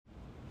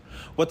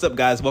What's up,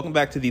 guys? Welcome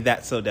back to the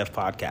That's So Dev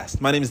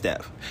podcast. My name is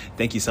Dev.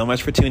 Thank you so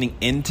much for tuning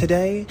in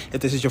today.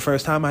 If this is your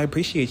first time, I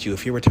appreciate you.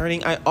 If you're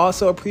returning, I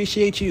also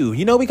appreciate you.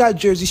 You know, we got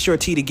Jersey Shore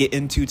tea to get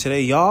into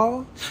today,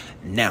 y'all.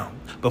 Now,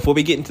 before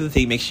we get into the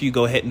tea, make sure you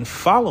go ahead and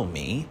follow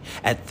me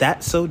at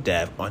That's So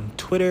Dev on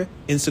Twitter,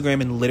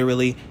 Instagram, and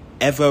literally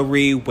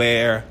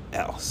everywhere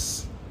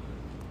else.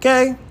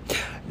 Okay?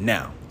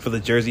 Now, for the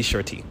Jersey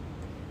Shore tea.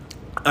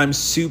 I'm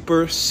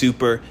super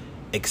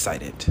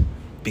excited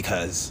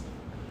because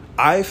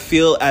I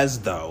feel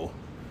as though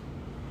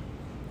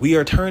we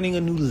are turning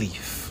a new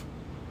leaf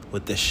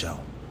with this show.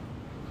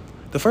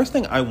 The first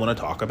thing I want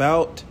to talk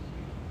about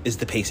is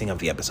the pacing of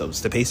the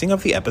episodes. The pacing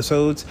of the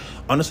episodes,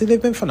 honestly,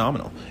 they've been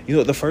phenomenal. You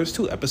know, the first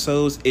two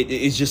episodes,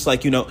 it's just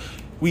like, you know,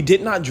 we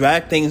did not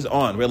drag things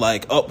on. We're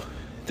like, oh,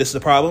 this is the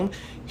problem.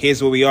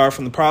 Here's where we are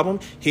from the problem.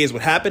 Here's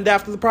what happened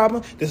after the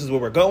problem. This is where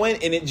we're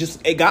going. And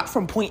it got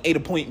from point A to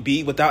point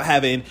B without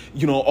having,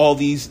 you know, all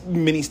these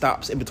mini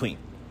stops in between.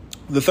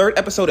 The third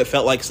episode, it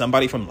felt like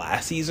somebody from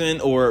last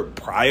season or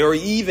prior, or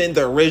even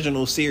the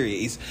original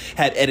series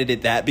had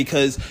edited that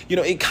because, you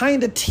know, it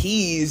kind of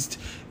teased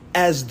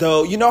as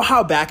though, you know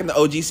how back in the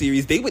OG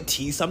series, they would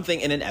tease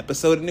something in an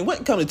episode and it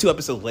wouldn't come to 2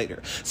 episodes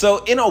later.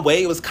 So in a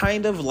way, it was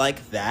kind of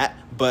like that,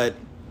 but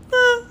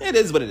it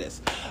is what it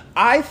is.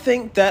 I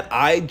think that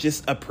I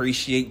just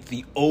appreciate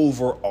the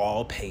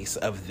overall pace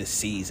of the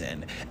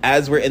season.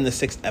 As we're in the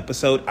 6th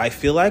episode, I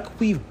feel like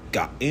we've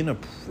gotten a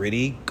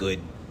pretty good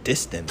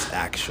distance,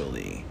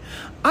 actually.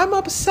 I'm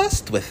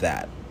obsessed with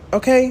that,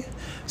 okay?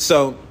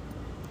 So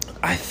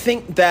I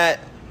think that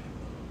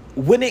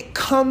when it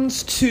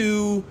comes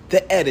to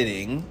the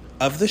editing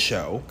of the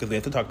show, because we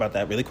have to talk about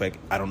that really quick,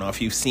 I don't know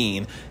if you've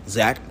seen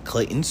Zach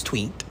Clayton's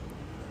tweet,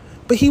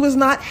 but he was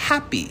not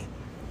happy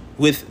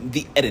with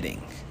the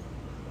editing,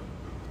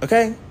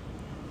 okay?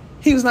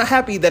 He was not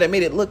happy that it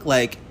made it look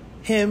like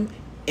him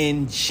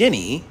and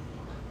Jenny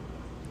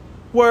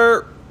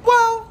were,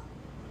 well,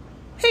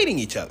 hating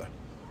each other.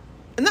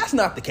 And that's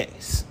not the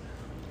case.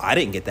 I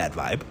didn't get that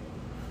vibe.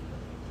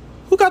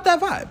 Who got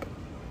that vibe?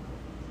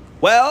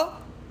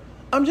 Well,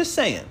 I'm just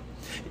saying.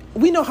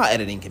 We know how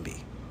editing can be,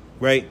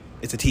 right?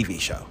 It's a TV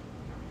show.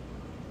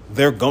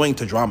 They're going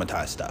to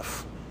dramatize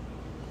stuff.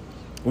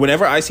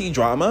 Whenever I see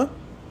drama,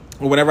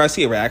 or whenever I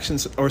see a reaction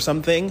or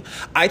something,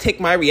 I take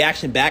my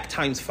reaction back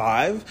times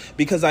 5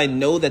 because I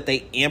know that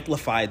they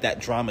amplified that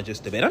drama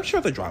just a bit. I'm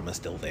sure the drama's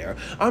still there.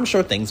 I'm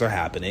sure things are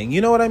happening. You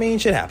know what I mean?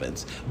 Shit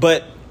happens.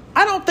 But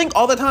I don't think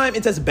all the time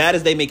it's as bad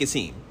as they make it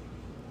seem.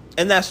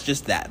 And that's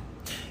just that.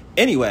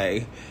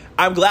 Anyway,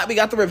 I'm glad we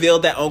got the reveal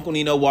that Uncle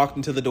Nino walked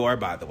into the door,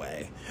 by the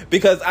way,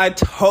 because I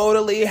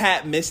totally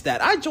had missed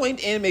that. I joined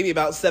in maybe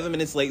about 7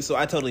 minutes late, so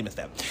I totally missed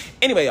that.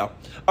 Anyway, y'all.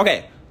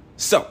 Okay,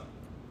 so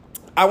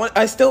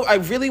I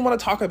really want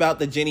to talk about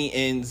the Jenny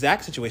and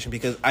Zach situation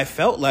because I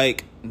felt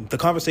like the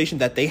conversation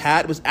that they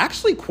had was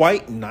actually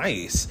quite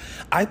nice.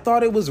 I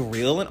thought it was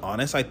real and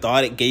honest. I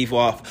thought it gave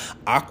off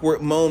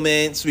awkward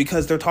moments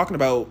because they're talking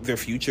about their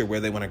future, where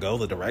they want to go,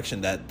 the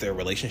direction that their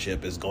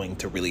relationship is going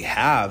to really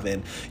have.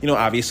 And, you know,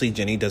 obviously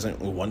Jenny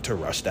doesn't want to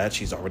rush that.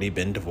 She's already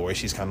been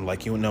divorced. She's kind of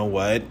like, you know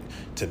what?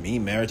 To me,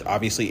 marriage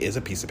obviously is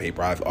a piece of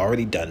paper. I've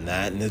already done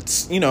that. And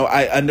it's, you know,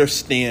 I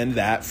understand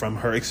that from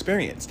her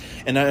experience.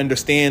 And I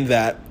understand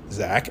that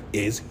Zach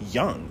is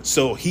young,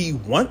 so he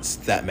wants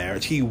that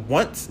marriage. He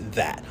wants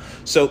that.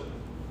 So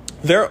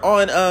they're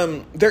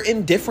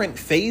in different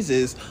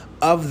phases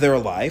of their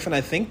life, and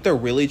I think they're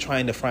really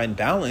trying to find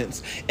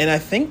balance. And I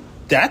think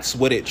that's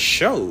what it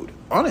showed.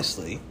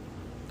 Honestly,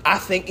 I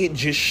think it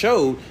just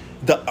showed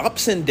the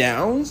ups and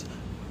downs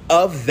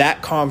of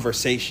that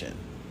conversation.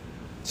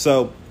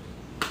 So,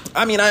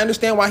 I mean, I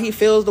understand why he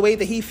feels the way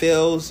that he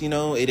feels. You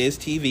know, it is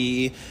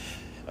TV.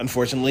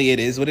 Unfortunately, it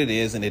is what it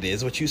is, and it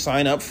is what you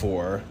sign up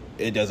for.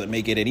 It doesn't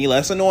make it any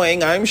less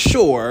annoying, I'm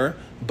sure,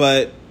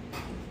 but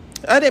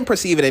I didn't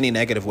perceive it any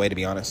negative way, to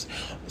be honest.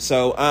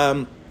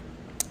 So,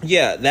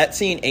 yeah, that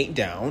scene ain't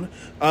down.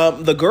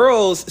 The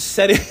girls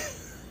setting...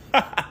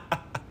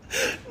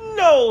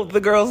 No,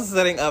 the girls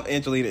setting up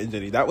Angelina and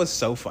Jenny. That was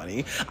so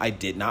funny. I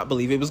did not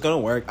believe it was going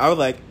to work. I was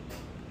like,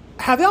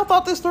 have y'all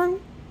thought this through?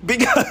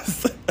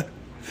 Because...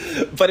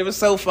 But it was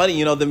so funny,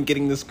 you know, them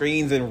getting the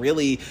screens and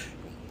really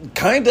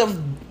kind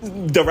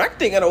of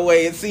directing in a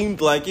way, it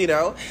seemed like, you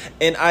know.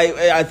 And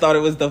I thought it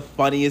was the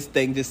funniest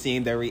thing, just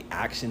seeing their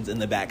reactions in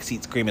the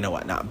backseat screaming and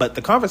whatnot. But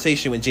the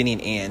conversation with Jenny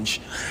and Ange,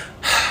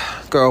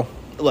 girl,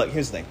 look,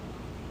 here's the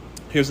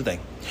thing.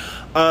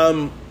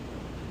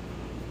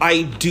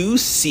 I do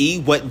see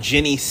what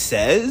Jenny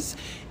says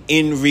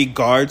in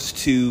regards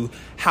to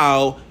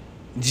how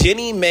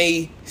Jenny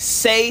may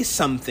say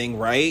something,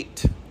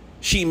 right?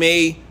 She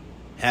may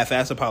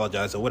half-ass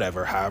apologize or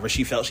whatever, however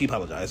she felt she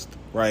apologized,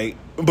 right?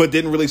 But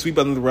didn't really sweep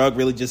under the rug,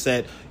 really just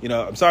said, you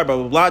know, I'm sorry, blah,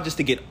 blah, blah, just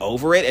to get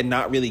over it and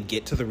not really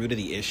get to the root of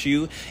the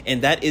issue.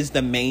 And that is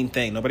the main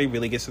thing. Nobody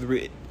really gets to the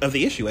root of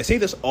the issue. I say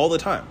this all the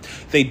time.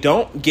 They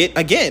don't get,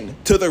 again,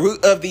 to the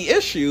root of the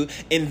issue,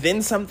 and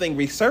then something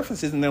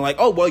resurfaces and they're like,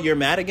 oh, well, you're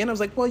mad again? I was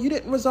like, well, you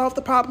didn't resolve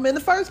the problem in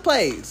the first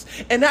place.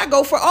 And that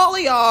go for all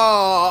of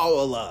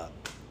y'all.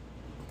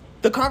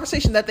 the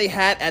conversation that they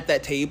had at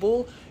that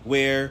table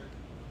where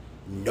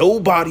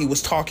nobody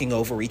was talking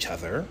over each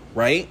other,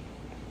 right?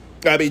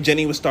 I mean,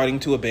 Jenny was starting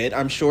to a bit.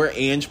 I'm sure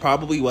Ange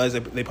probably was.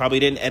 They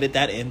probably didn't edit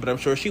that in, but I'm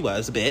sure she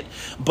was a bit.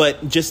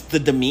 But just the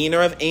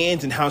demeanor of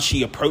Ange and how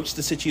she approached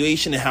the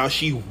situation and how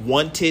she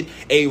wanted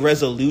a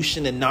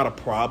resolution and not a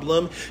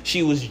problem.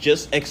 She was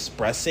just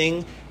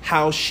expressing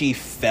how she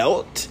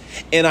felt.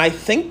 And I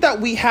think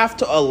that we have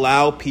to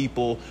allow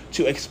people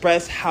to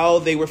express how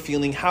they were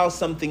feeling, how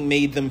something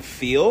made them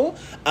feel.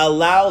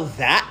 Allow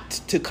that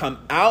to come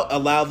out,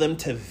 allow them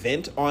to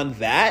vent on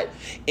that,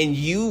 and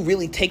you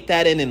really take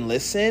that in and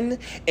listen.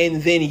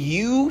 And then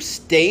you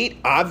state,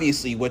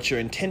 obviously, what your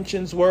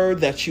intentions were,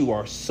 that you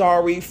are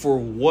sorry for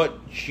what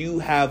you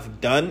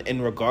have done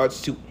in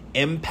regards to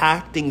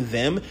impacting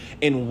them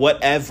in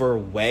whatever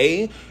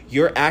way.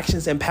 Your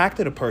actions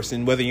impacted a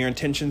person, whether your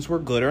intentions were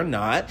good or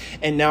not.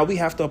 And now we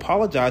have to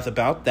apologize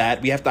about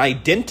that. We have to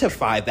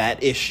identify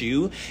that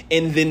issue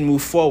and then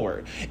move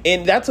forward.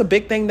 And that's a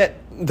big thing that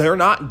they're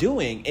not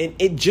doing. And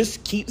it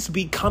just keeps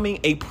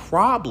becoming a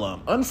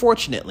problem,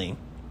 unfortunately.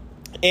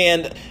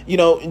 And, you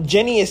know,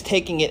 Jenny is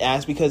taking it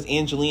as, because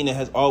Angelina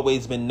has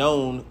always been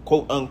known,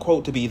 quote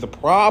unquote, to be the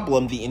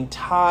problem the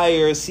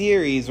entire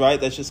series, right?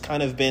 That's just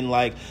kind of been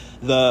like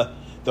the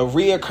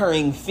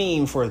reoccurring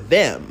theme for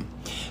them.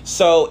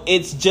 So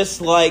it's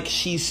just like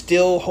she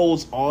still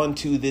holds on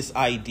to this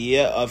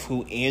idea of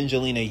who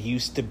Angelina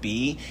used to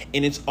be.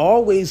 And it's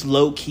always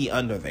low key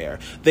under there.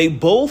 They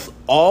both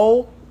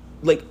all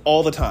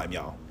the time,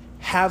 y'all,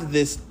 have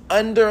this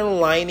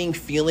underlining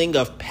feeling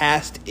of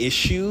past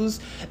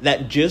issues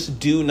that just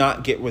do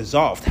not get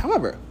resolved.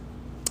 However,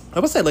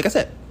 like I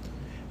said,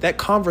 that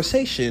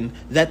conversation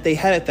that they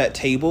had at that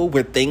table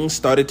where things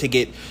started to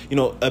get, you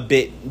know, a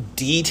bit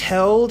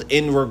detailed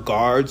in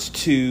regards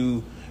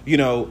to, you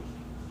know,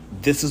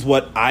 this is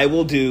what I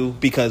will do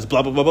because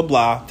blah, blah, blah, blah,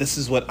 blah. This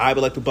is what I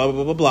would like to blah,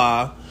 blah, blah, blah,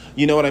 blah.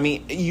 You know what I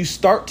mean? You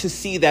start to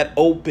see that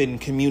open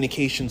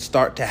communication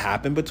start to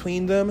happen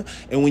between them.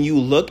 And when you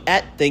look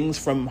at things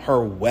from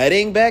her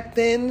wedding back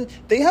then,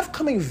 they have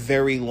come a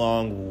very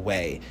long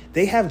way.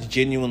 They have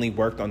genuinely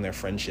worked on their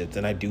friendships.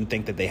 And I do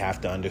think that they have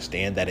to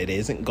understand that it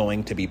isn't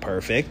going to be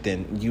perfect.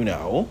 And, you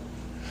know,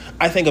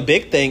 I think a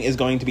big thing is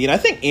going to be, and I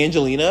think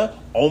Angelina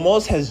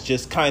almost has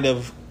just kind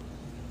of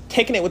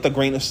taken it with a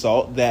grain of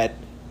salt that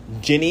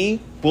Jenny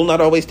will not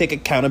always take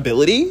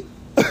accountability.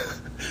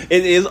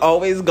 It is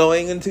always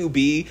going to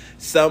be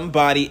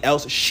somebody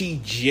else. She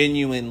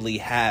genuinely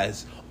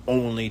has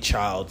only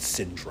child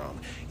syndrome.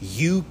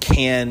 You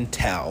can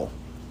tell.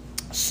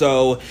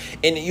 So,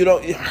 and you know,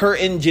 her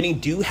and Jenny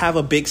do have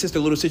a big sister,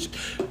 little sister.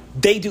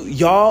 They do.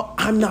 Y'all,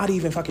 I'm not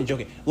even fucking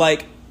joking.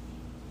 Like,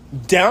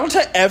 down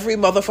to every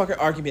motherfucking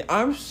argument.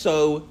 I'm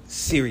so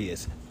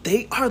serious.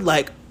 They are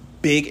like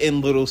big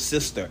and little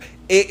sister.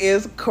 It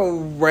is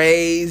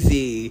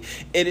crazy.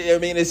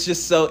 It's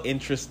just so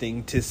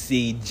interesting to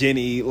see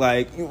Jenny,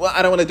 like, well,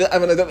 I don't want to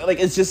do, like,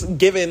 it's just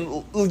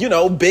given, you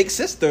know, big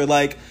sister.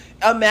 Like,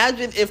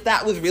 imagine if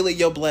that was really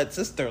your blood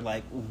sister.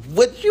 Like,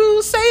 would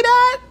you say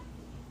that?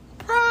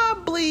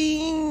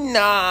 Probably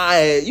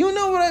not. You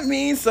know what I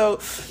mean? So,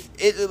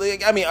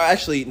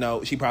 actually,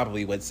 no, she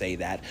probably would say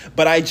that.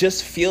 But I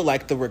just feel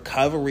like the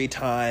recovery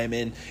time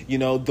and, you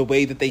know, the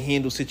way that they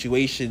handle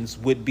situations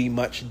would be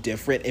much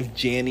different if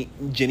Jenny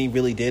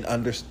really did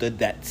understood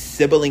that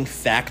sibling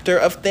factor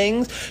of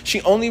things.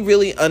 She only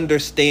really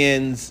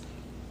understands,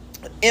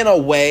 in a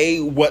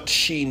way, what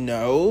she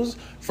knows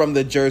from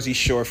the Jersey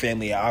Shore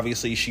family.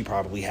 Obviously, she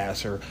probably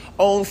has her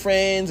own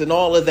friends and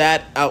all of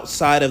that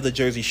outside of the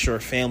Jersey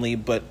Shore family.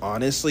 But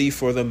honestly,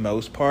 for the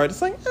most part,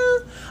 it's like,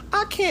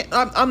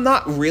 I'm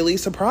not really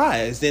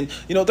surprised. And,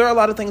 you know, there are a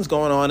lot of things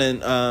going on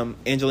in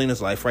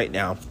Angelina's life right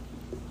now,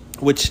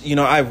 which, you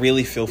know, I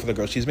really feel for the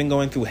girl. She's been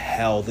going through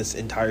hell this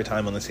entire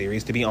time on the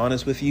series, to be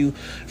honest with you,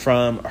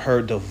 from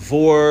her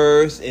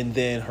divorce and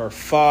then her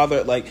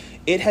father. Like,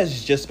 it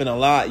has just been a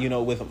lot, you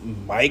know, with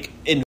Mike.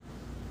 And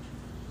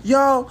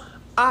y'all,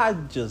 I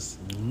just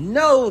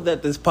know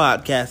that this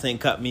podcast ain't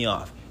cut me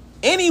off.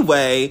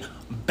 Anyway,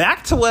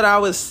 back to what I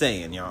was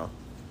saying, y'all.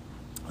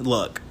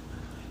 Look,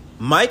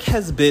 Mike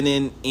has been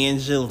in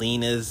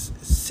Angelina's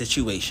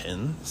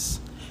situations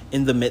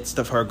in the midst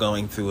of her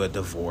going through a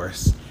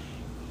divorce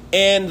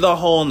and the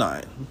whole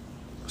nine.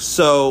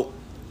 So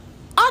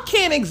I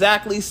can't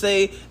exactly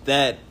say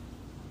that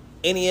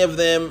any of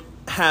them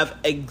have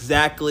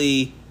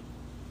exactly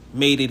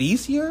made it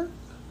easier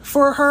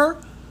for her,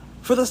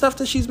 for the stuff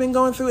that she's been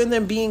going through, and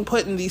then being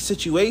put in these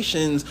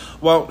situations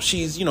while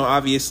she's, you know,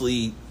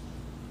 obviously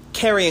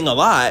carrying a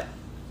lot,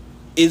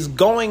 is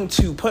going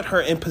to put her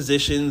in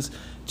positions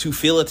to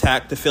feel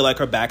attacked, to feel like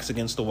her back's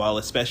against the wall,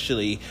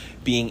 especially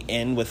being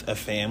in with a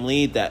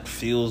family that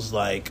feels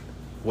like,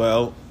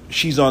 well,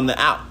 she's on the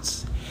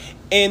outs.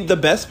 And the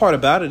best part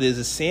about it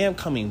is Sam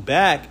coming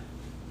back,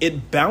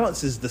 it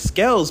balances the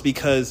scales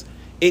because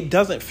it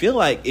doesn't feel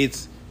like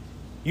it's,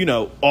 you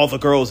know, all the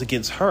girls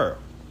against her.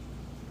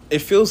 It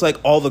feels like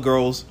all the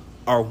girls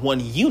are one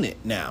unit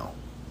now.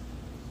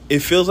 It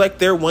feels like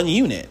they're one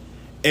unit.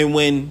 And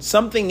when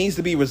something needs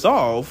to be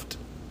resolved,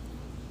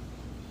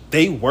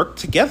 they work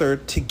together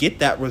to get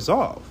that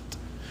resolved.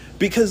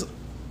 Because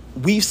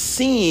we've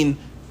seen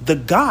the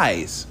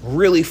guys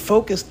really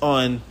focused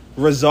on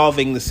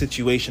resolving the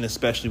situation,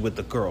 especially with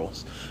the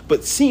girls.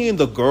 But seeing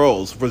the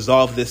girls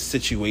resolve this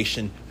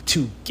situation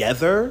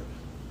together,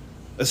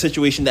 a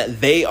situation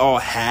that they all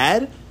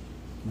had,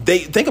 they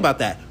think about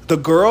that. The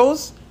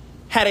girls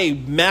had a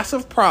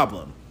massive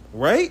problem,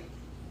 right?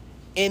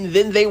 And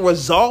then they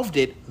resolved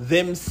it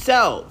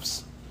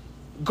themselves.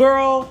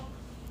 Girl,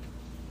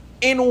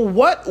 in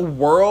what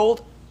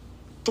world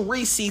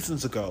 3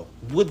 seasons ago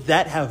would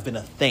that have been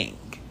a thing?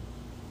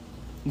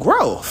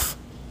 Growth.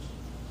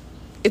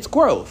 It's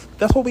growth.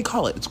 That's what we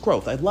call it. It's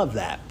growth. I love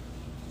that.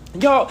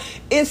 Y'all,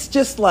 it's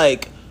just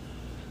like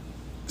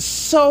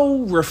so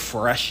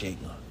refreshing.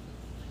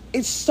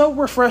 It's so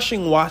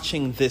refreshing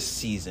watching this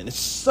season. It's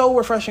so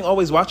refreshing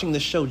always watching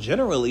this show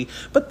generally,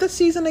 but this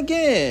season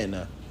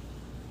again.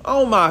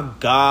 Oh my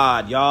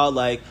God, y'all,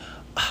 like,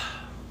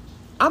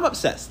 I'm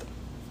obsessed.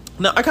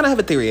 Now, I kind of have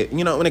a theory,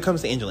 when it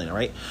comes to Angelina,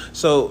 right?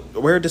 So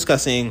we're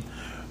discussing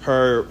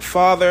her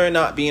father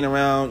not being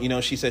around.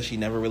 She says she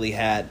never really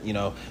had,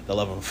 the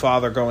love of a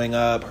father growing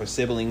up. Her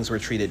siblings were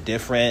treated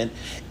different.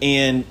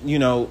 And,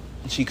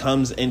 she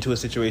comes into a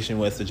situation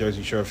with the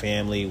Jersey Shore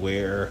family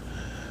where,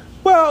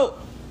 well,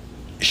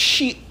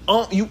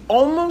 you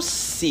almost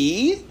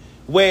see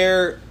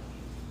where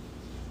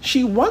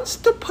she wants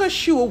to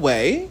push you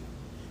away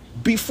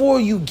before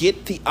you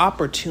get the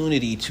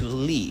opportunity to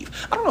leave.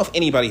 I don't know if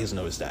anybody has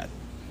noticed that.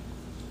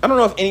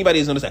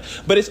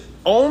 But it's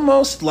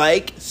almost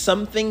like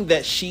something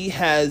that she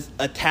has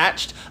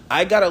attached.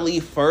 I gotta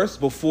leave first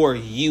before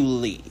you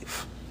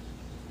leave.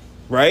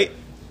 Right?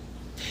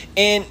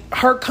 And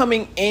her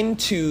coming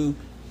into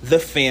the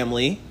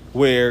family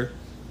where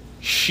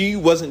she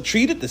wasn't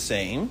treated the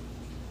same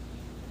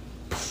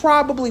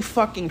probably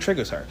fucking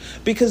triggers her.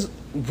 Because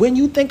when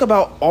you think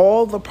about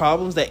all the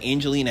problems that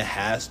Angelina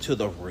has to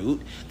the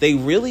root, they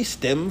really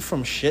stem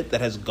from shit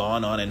that has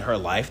gone on in her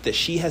life that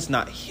she has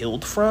not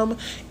healed from,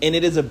 and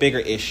it is a bigger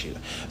issue.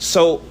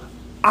 So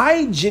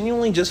I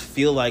genuinely just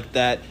feel like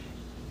that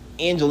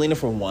Angelina,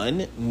 for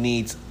one,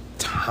 needs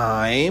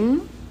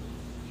time,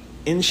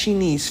 and she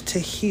needs to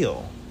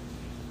heal.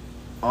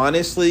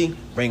 Honestly,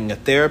 bringing a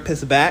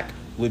therapist back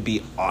would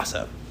be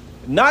awesome.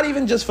 Not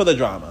even just for the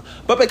drama,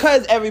 but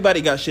because everybody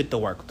got shit to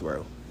work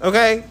through.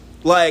 Okay?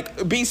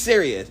 Like, be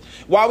serious.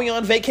 While we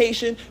on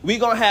vacation, we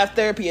gonna have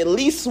therapy at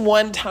least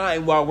one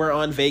time while we're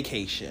on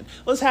vacation.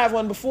 Let's have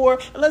one before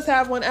and let's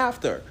have one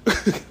after.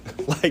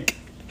 Like,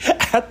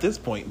 at this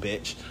point,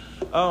 bitch.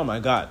 Oh my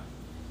God.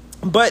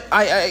 But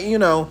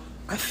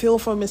I feel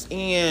for Miss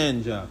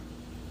Ange.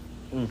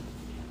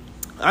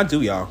 I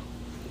do, y'all.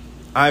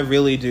 I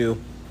really do.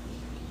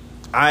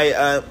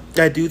 I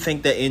do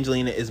think that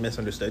Angelina is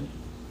misunderstood.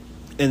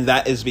 And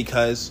that is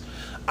because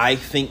I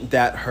think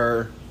that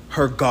her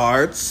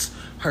guards,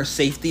 her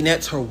safety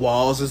nets, her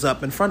walls is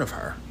up in front of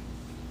her.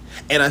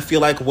 And I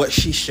feel like what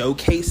she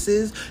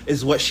showcases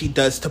is what she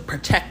does to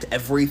protect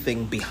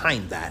everything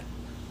behind that.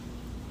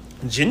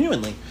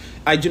 Genuinely.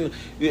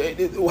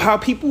 How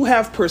people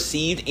have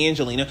perceived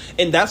Angelina,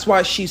 and that's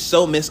why she's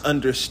so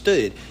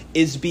misunderstood,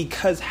 is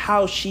because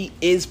how she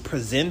is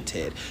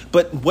presented.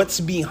 But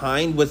what's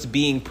behind what's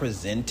being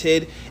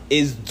presented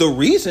is the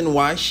reason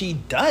why she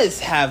does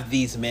have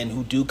these men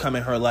who do come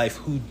in her life,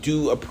 who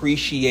do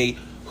appreciate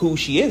who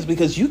she is.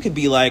 Because you could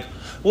be like,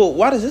 well,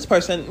 why does this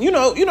person, why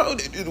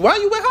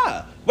you with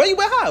her? Why you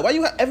with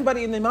her?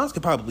 Everybody in their mouths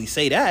could probably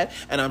say that.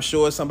 And I'm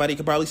sure somebody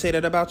could probably say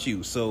that about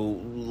you.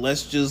 So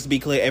let's just be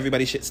clear.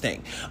 Everybody shit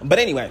stink. But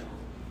anyway.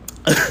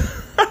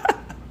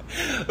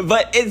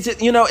 But it's just,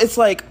 it's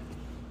like,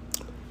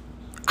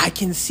 I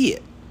can see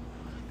it.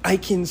 I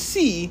can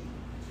see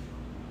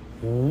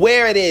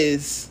where it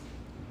is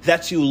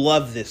that you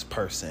love this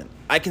person.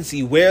 I can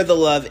see where the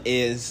love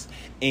is,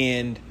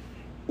 and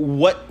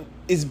what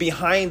is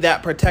behind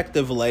that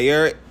protective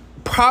layer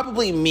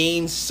probably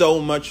means so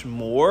much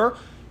more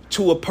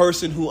to a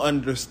person who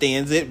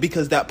understands it,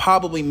 because that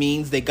probably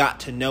means they got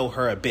to know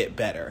her a bit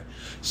better.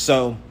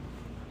 So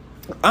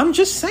I'm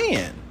just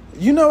saying,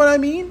 you know what I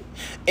mean?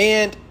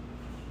 And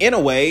in a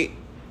way,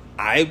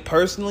 I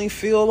personally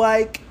feel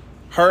like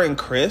her and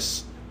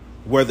Chris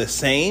were the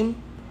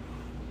same,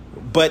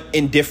 but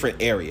in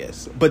different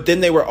areas. But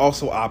then they were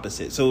also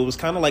opposite. So it was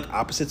kind of like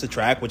opposites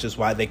attract, which is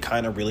why they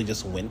kind of really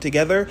just went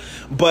together.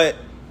 But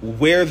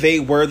where they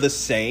were the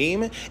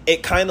same,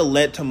 it kind of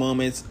led to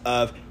moments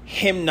of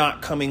him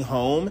not coming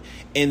home,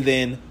 and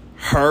then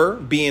her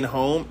being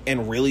home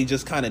and really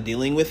just kind of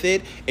dealing with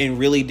it, and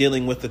really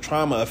dealing with the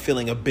trauma of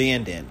feeling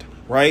abandoned,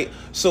 right?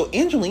 So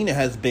Angelina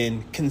has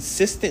been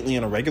consistently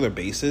on a regular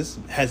basis,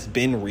 has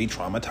been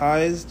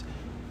re-traumatized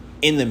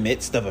in the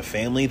midst of a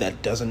family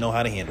that doesn't know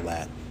how to handle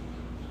that.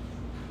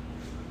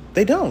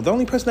 They don't. The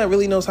only person that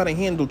really knows how to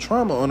handle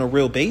trauma on a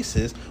real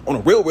basis, on a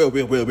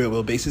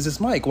real basis, is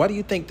Mike. Why do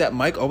you think that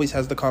Mike always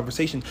has the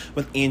conversation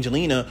with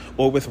Angelina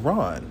or with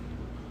Ron?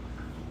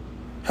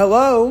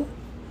 Hello?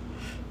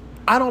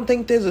 I don't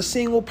think there's a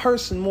single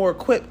person more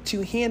equipped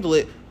to handle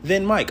it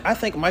than Mike. I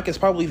think Mike is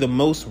probably the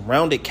most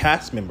rounded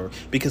cast member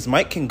because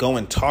Mike can go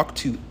and talk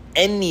to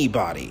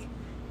anybody.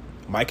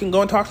 Mike can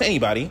go and talk to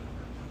anybody.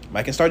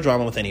 Mike can start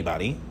drama with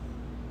anybody.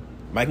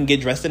 Mike can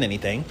get dressed in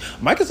anything.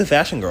 Mike is a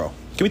fashion girl.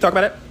 Can we talk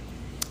about it?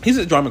 He's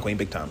a drama queen,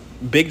 big time.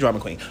 Big drama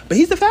queen. But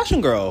he's the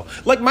fashion girl.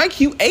 Like, Mike,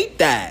 you ate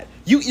that.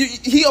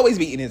 He always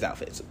be in his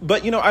outfits.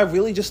 But, I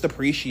really just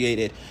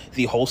appreciated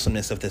the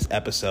wholesomeness of this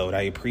episode.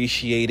 I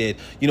appreciated,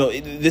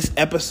 this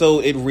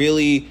episode, it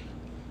really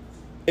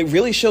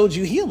showed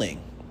you healing.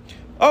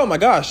 Oh, my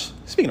gosh.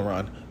 Speaking of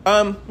Ron.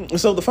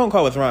 So the phone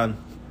call with Ron,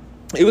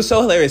 it was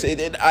so hilarious.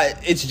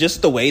 It's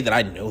just the way that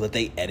I know that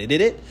they edited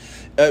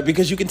it.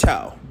 Because you can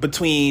tell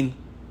between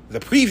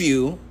the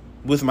preview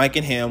with Mike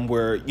and him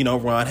where,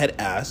 Ron had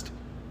asked,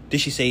 did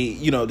she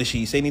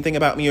say anything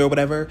about me or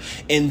whatever?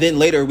 And then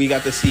later we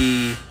got to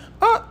see,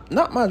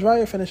 not my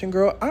dryer finishing,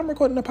 girl. I'm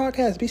recording a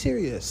podcast. Be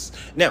serious.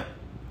 Now,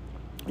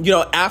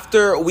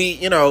 after we,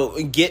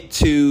 get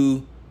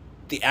to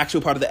the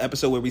actual part of the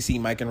episode where we see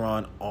Mike and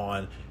Ron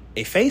on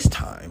a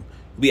FaceTime,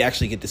 we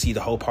actually get to see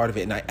the whole part of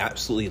it. And I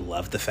absolutely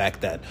love the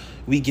fact that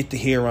we get to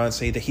hear Ron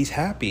say that he's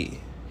happy.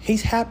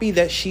 He's happy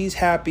that she's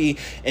happy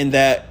and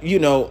that,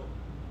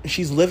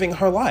 she's living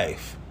her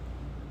life.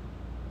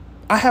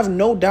 I have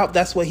no doubt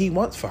that's what he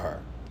wants for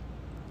her.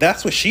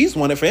 That's what she's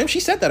wanted for him.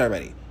 She said that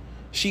already.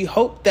 She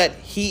hoped that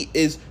he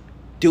is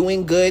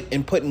doing good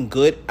and putting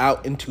good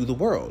out into the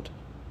world.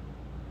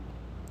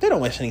 They don't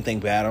wish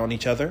anything bad on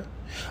each other.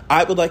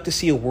 I would like to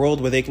see a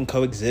world where they can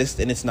coexist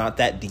and it's not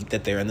that deep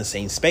that they're in the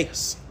same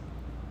space.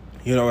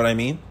 You know what I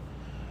mean?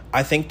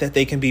 I think that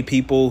they can be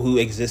people who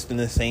exist in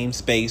the same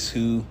space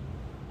who...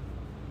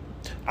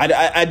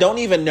 I don't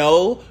even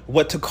know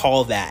what to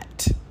call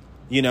that,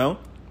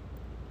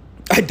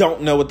 I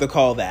don't know what to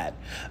call that.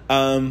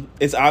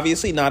 It's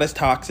obviously not as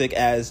toxic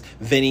as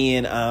Vinny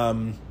and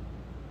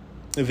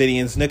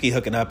Snooki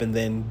hooking up and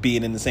then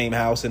being in the same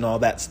house and all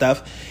that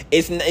stuff.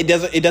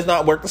 It does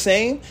not work the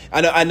same.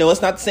 I know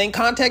it's not the same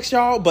context,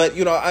 y'all, but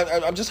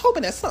I'm just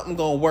hoping that something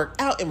gonna work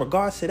out in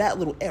regards to that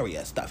little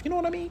area stuff. You know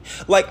what I mean?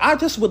 Like, I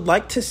just would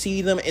like to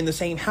see them in the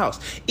same house,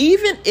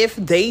 even if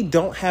they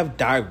don't have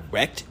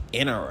direct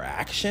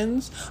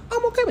interactions.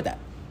 I'm okay with that.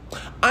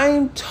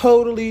 I'm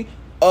totally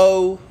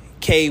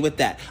okay with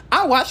that.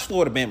 I watched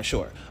Florida Bama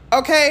Shore.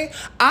 Okay,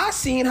 I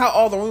seen how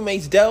all the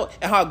roommates dealt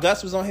and how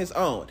Gus was on his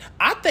own.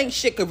 I think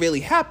shit could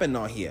really happen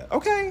on here.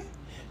 Okay,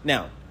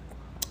 now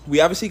we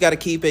obviously got to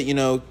keep it,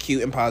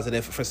 cute and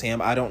positive for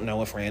Sam. I don't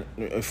know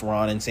if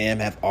Ron and Sam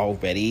have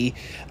already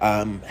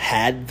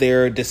had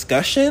their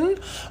discussion,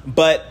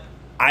 but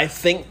I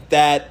think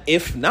that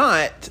if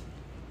not,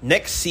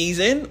 next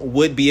season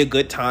would be a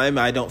good time.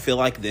 I don't feel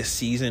like this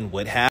season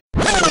would have.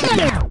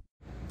 I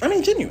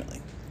mean, genuinely.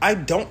 I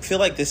don't feel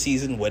like this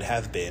season would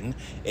have been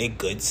a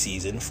good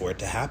season for it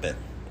to happen.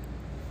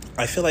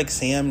 I feel like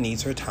Sam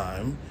needs her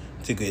time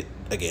to get,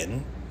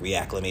 again,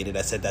 reacclimated.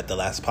 I said that the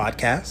last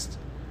podcast.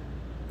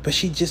 But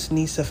she just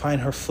needs to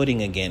find her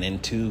footing again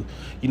and to,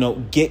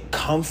 get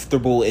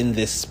comfortable in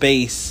this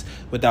space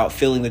without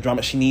feeling the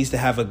drama. She needs to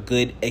have a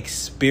good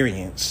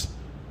experience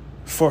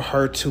for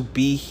her to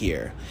be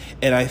here.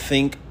 And I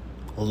think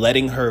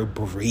letting her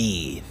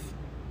breathe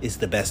is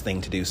the best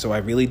thing to do. So I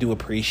really do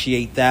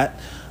appreciate that.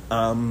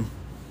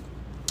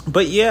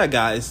 But yeah,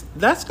 guys,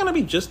 that's going to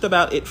be just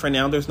about it for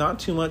now. There's not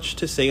too much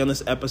to say on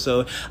this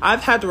episode.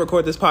 I've had to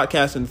record this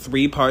podcast in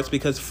 3 parts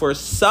because for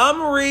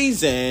some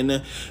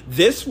reason,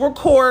 this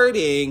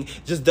recording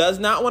just does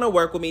not want to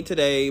work with me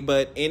today.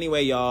 But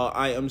anyway, y'all,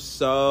 I am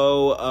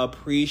so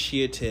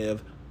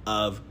appreciative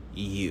of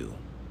you.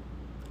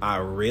 I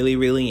really,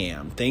 really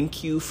am.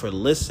 Thank you for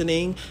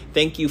listening.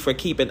 Thank you for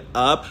keeping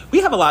up.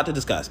 We have a lot to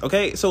discuss,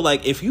 okay? So,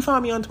 if you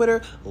find me on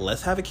Twitter,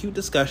 let's have a cute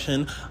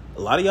discussion.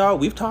 A lot of y'all,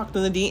 we've talked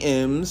in the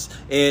DMs.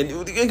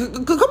 And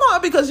come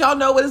on, because y'all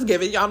know what it's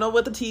given. Y'all know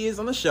what the tea is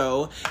on the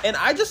show. And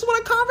I just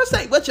want to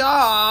conversate with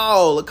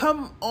y'all.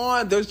 Come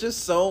on. There's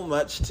just so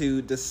much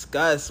to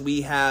discuss.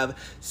 We have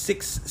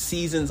 6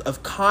 seasons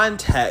of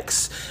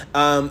context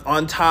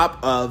on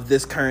top of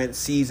this current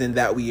season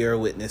that we are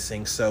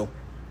witnessing. So,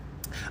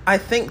 I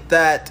think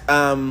that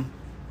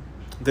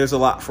there's a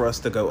lot for us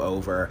to go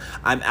over.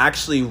 I'm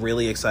actually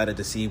really excited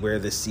to see where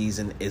this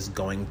season is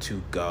going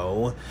to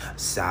go.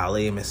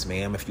 Sally, Miss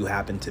Ma'am, if you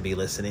happen to be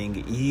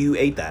listening, you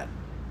ate that.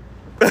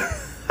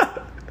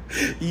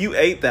 You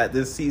ate that.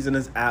 This season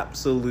is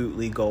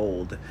absolutely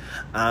gold.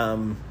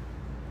 And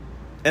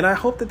I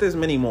hope that there's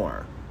many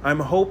more. I'm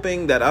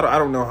hoping that, I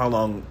don't know how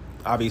long,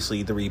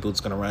 obviously, the reboot's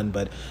going to run,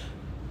 but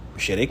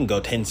shit, it can go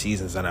 10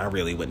 seasons and I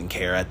really wouldn't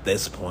care at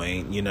this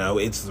point.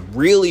 It's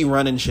really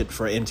running shit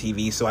for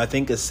MTV. So I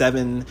think a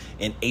 7th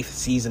and 8th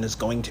season is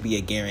going to be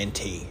a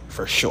guarantee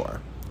for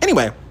sure.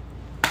 Anyway,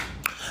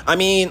 I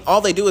mean, all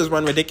they do is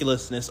run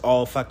ridiculousness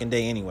all fucking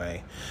day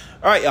anyway.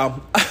 All right,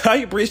 y'all. I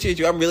appreciate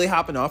you. I'm really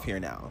hopping off here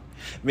now.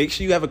 Make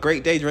sure you have a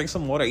great day. Drink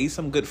some water. Eat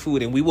some good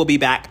food. And we will be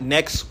back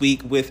next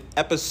week with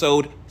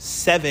episode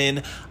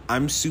 7.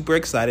 I'm super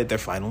excited. They're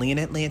finally in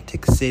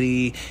Atlantic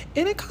City.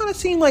 And it kind of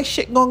seemed like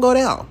shit gonna go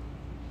down.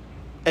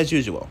 as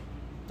usual.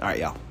 All right,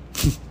 y'all.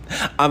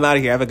 I'm out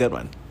of here. Have a good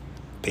one.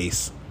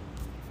 Peace.